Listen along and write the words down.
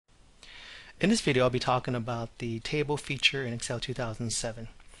In this video, I'll be talking about the table feature in Excel 2007.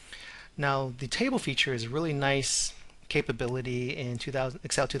 Now, the table feature is a really nice capability in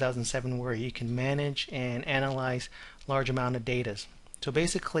Excel 2007 where you can manage and analyze large amount of data. So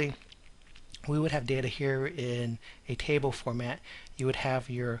basically, we would have data here in a table format. You would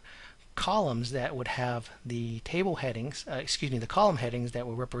have your columns that would have the table headings, the column headings that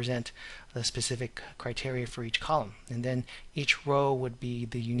will represent the specific criteria for each column, and then each row would be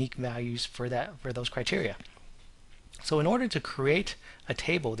the unique values for those criteria. So in order to create a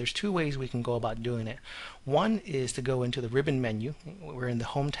table, there's two ways we can go about doing it. One is to go into the ribbon menu. We're in the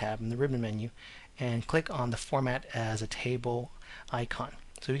Home tab in the ribbon menu, and click on the Format as a Table icon.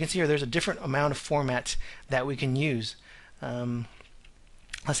 So you can see here there's a different amount of formats that we can use.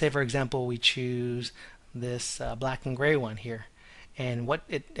 Let's say, for example, we choose this black and gray one here. And what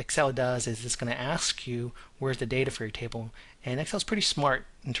Excel does is it's going to ask you where's the data for your table. And Excel's pretty smart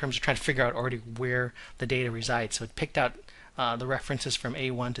in terms of trying to figure out already where the data resides. So it picked out the references from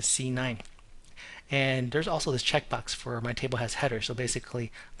A1 to C9. And there's also this checkbox for my table has headers. So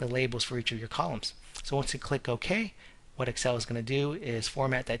basically the labels for each of your columns. So once you click OK, what Excel is going to do is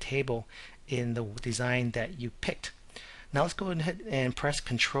format that table in the design that you picked. Now let's go ahead and press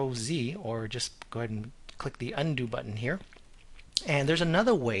Control Z, or just go ahead and click the undo button here. And there's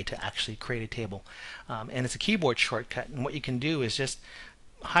another way to actually create a table, and it's a keyboard shortcut. And what you can do is just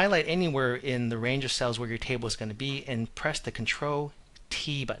highlight anywhere in the range of cells where your table is going to be and press the Control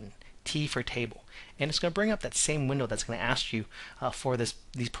T button, T for table. And it's going to bring up that same window that's going to ask you for these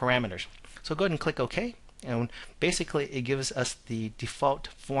parameters. So go ahead and click OK, and basically it gives us the default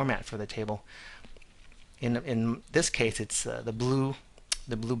format for the table. In this case, it's the blue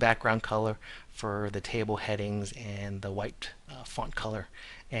background color for the table headings and the white font color,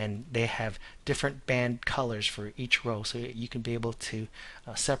 and they have different band colors for each row, so you can be able to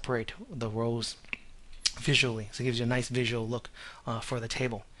separate the rows visually. So it gives you a nice visual look for the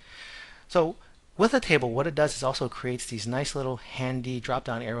table. So with a table, what it does is also creates these nice little handy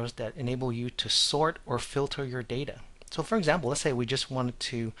drop-down arrows that enable you to sort or filter your data. So for example, let's say we want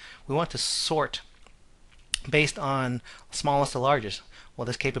to sort based on smallest to largest. Well,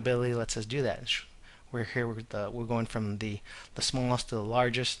 this capability lets us do that. We're going from the smallest to the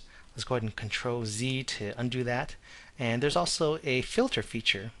largest. Let's go ahead and Control Z to undo that. And there's also a filter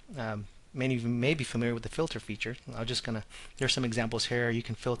feature. Many of you may be familiar with the filter feature. There's some examples here. You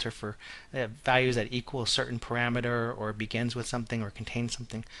can filter for values that equal a certain parameter, or begins with something, or contains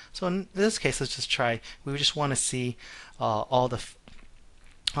something. So in this case, let's just try. We just want to see all the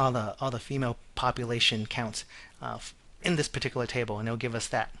female population counts in this particular table, and it'll give us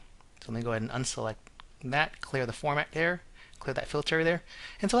that. So let me go ahead and unselect that, clear the format there, clear that filter there.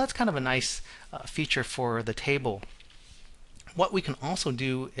 And so that's kind of a nice feature for the table. What we can also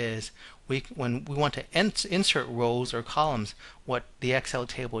do is when we want to insert rows or columns, what the Excel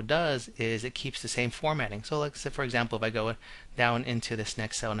table does is it keeps the same formatting. So let's say, for example, if I go down into this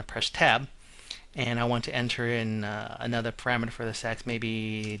next cell and I press Tab, and I want to enter in another parameter for the sex,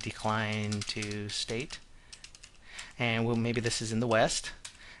 maybe decline to state, and maybe this is in the West,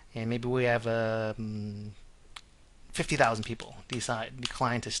 and maybe we have 50,000 people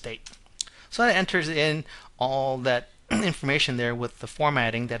decline to state. So that enters in all that information there with the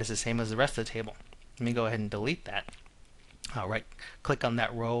formatting that is the same as the rest of the table. Let me go ahead and delete that. Right click on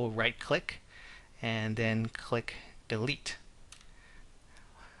that row, right click, and then click delete.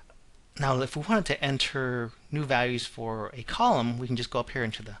 Now, if we wanted to enter new values for a column, we can just go up here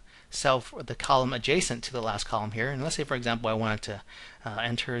into the cell, or the column adjacent to the last column here. And let's say, for example, I wanted to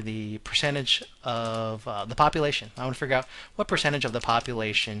enter the percentage of the population. I want to figure out what percentage of the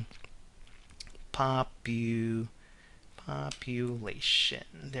population, there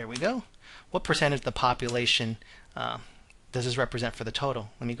we go. What percentage of the population does this represent for the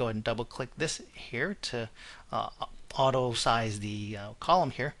total? Let me go ahead and double click this here to auto size the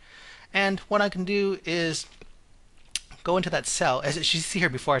column here. And what I can do is go into that cell. As you see here,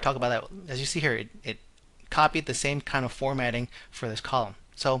 before I talk about that, as you see here, it copied the same kind of formatting for this column.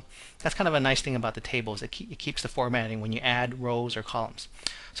 So that's kind of a nice thing about the tables. It keeps the formatting when you add rows or columns.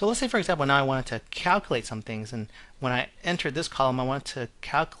 So let's say, for example, now I wanted to calculate some things, and when I entered this column, I want to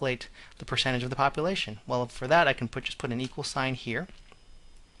calculate the percentage of the population. Well, for that, I can just put an equal sign here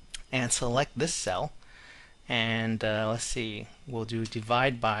and select this cell. And let's see, we'll do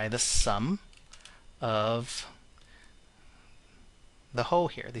divide by the sum of the whole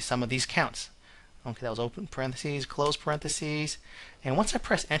here, the sum of these counts. Okay, that was open parentheses, close parentheses. And once I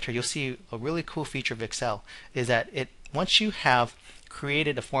press enter, you'll see a really cool feature of Excel is that once you have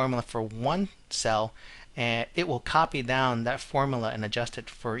created a formula for one cell and it will copy down that formula and adjust it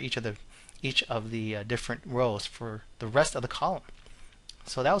for each of the different rows for the rest of the column.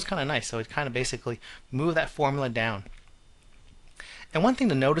 So that was kind of nice. So it kind of basically moved that formula down. And one thing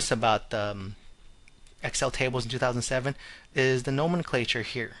to notice about Excel tables in 2007 is the nomenclature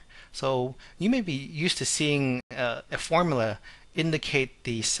here. So you may be used to seeing a formula indicate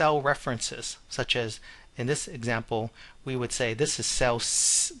the cell references, such as in this example, we would say this is cell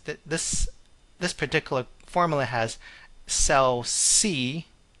C, this particular formula has cell C2,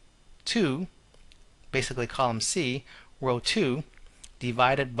 basically column C, row 2,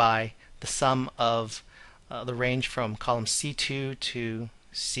 divided by the sum of the range from column C2 to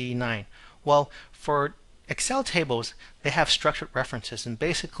C9. Well, for Excel tables, they have structured references, and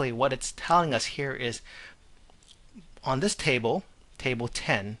basically what it's telling us here is on this table, table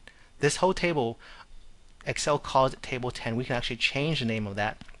 10, this whole table, Excel calls it table 10. We can actually change the name of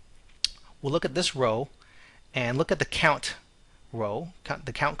that. We'll look at this row and look at the count row,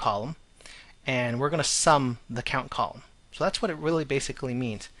 the count column, and we're going to sum the count column. So that's what it really basically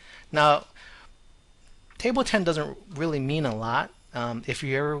means. Now, table 10 doesn't really mean a lot. If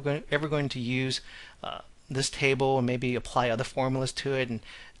you're ever going to use this table and maybe apply other formulas to it, and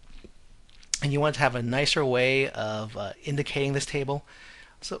you want to have a nicer way of indicating this table,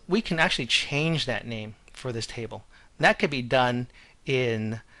 so we can actually change that name for this table. And that could be done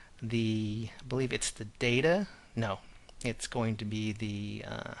in the, I believe it's the data. No, it's going to be the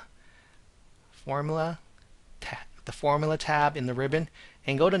formula tab in the ribbon,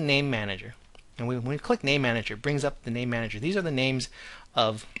 and go to Name Manager. And when we click Name Manager, it brings up the Name Manager. These are the names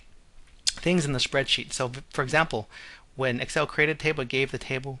of things in the spreadsheet. So, for example, when Excel created a table, it gave the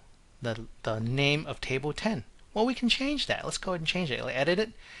table the name of table 10. Well, we can change that. Let's go ahead and change it. I'll edit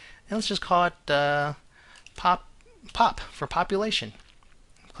it, and let's just call it pop for population.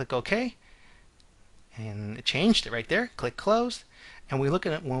 Click OK, and it changed it right there. Click Close, and when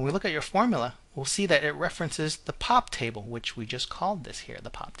we look at your formula, we'll see that it references the pop table, which we just called this here, the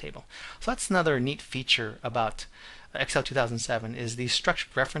pop table. So that's another neat feature about Excel 2007 is these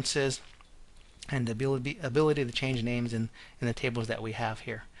structured references and the ability to change names in the tables that we have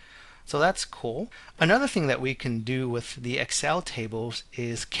here. So that's cool. Another thing that we can do with the Excel tables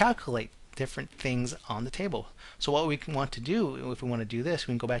is calculate different things on the table. So what we want to do, if we want to do this,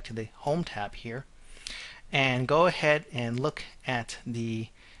 we can go back to the Home tab here and go ahead and look at the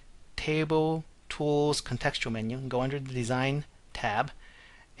Table Tools contextual menu and go under the Design tab,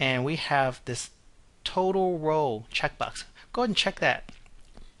 and we have this total row checkbox. Go ahead and check that.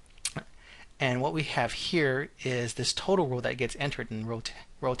 And what we have here is this total row that gets entered in row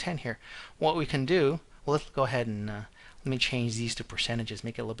 10 here. What we can do, well, let's go ahead and let me change these to percentages,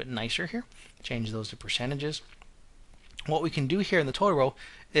 make it a little bit nicer here. Change those to percentages. What we can do here in the total row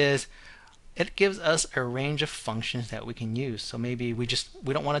is it gives us a range of functions that we can use. So maybe we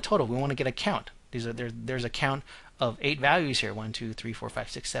don't want a total, we want to get a count. There's a count of 8 values here, 1, 2, 3, 4, 5,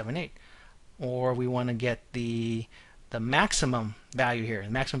 6, 7, 8. Or we want to get the maximum value here.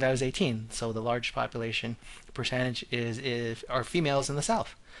 The maximum value is 18, so the large population percentage are females in the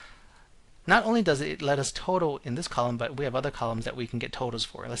South. Not only does it let us total in this column, but we have other columns that we can get totals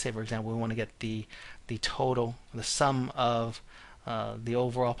for. Let's say, for example, we want to get the total, the sum of the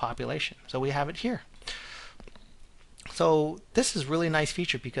overall population. So we have it here. So this is really nice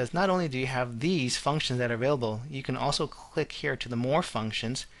feature because not only do you have these functions that are available, you can also click here to the More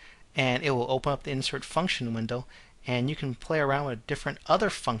functions, and it will open up the Insert Function window, and you can play around with different other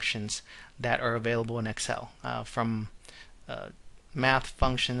functions that are available in Excel, from math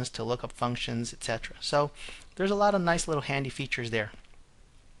functions to lookup functions, etc. So there's a lot of nice little handy features there.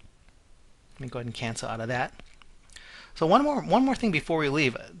 Let me go ahead and cancel out of that. So one more thing before we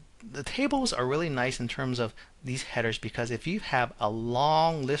leave. The tables are really nice in terms of these headers, because if you have a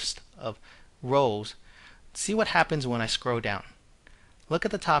long list of rows, see what happens when I scroll down. Look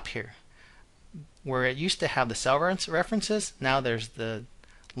at the top here. Where it used to have the cell references, now there's the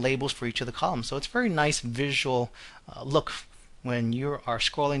labels for each of the columns. So it's a very nice visual look when you are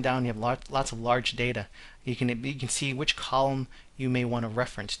scrolling down. You have lots of large data. You can see which column you may want to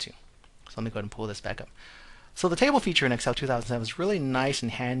reference to. So let me go ahead and pull this back up. So the table feature in Excel 2007 is a really nice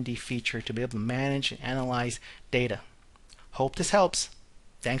and handy feature to be able to manage and analyze data. Hope this helps.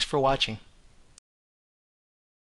 Thanks for watching.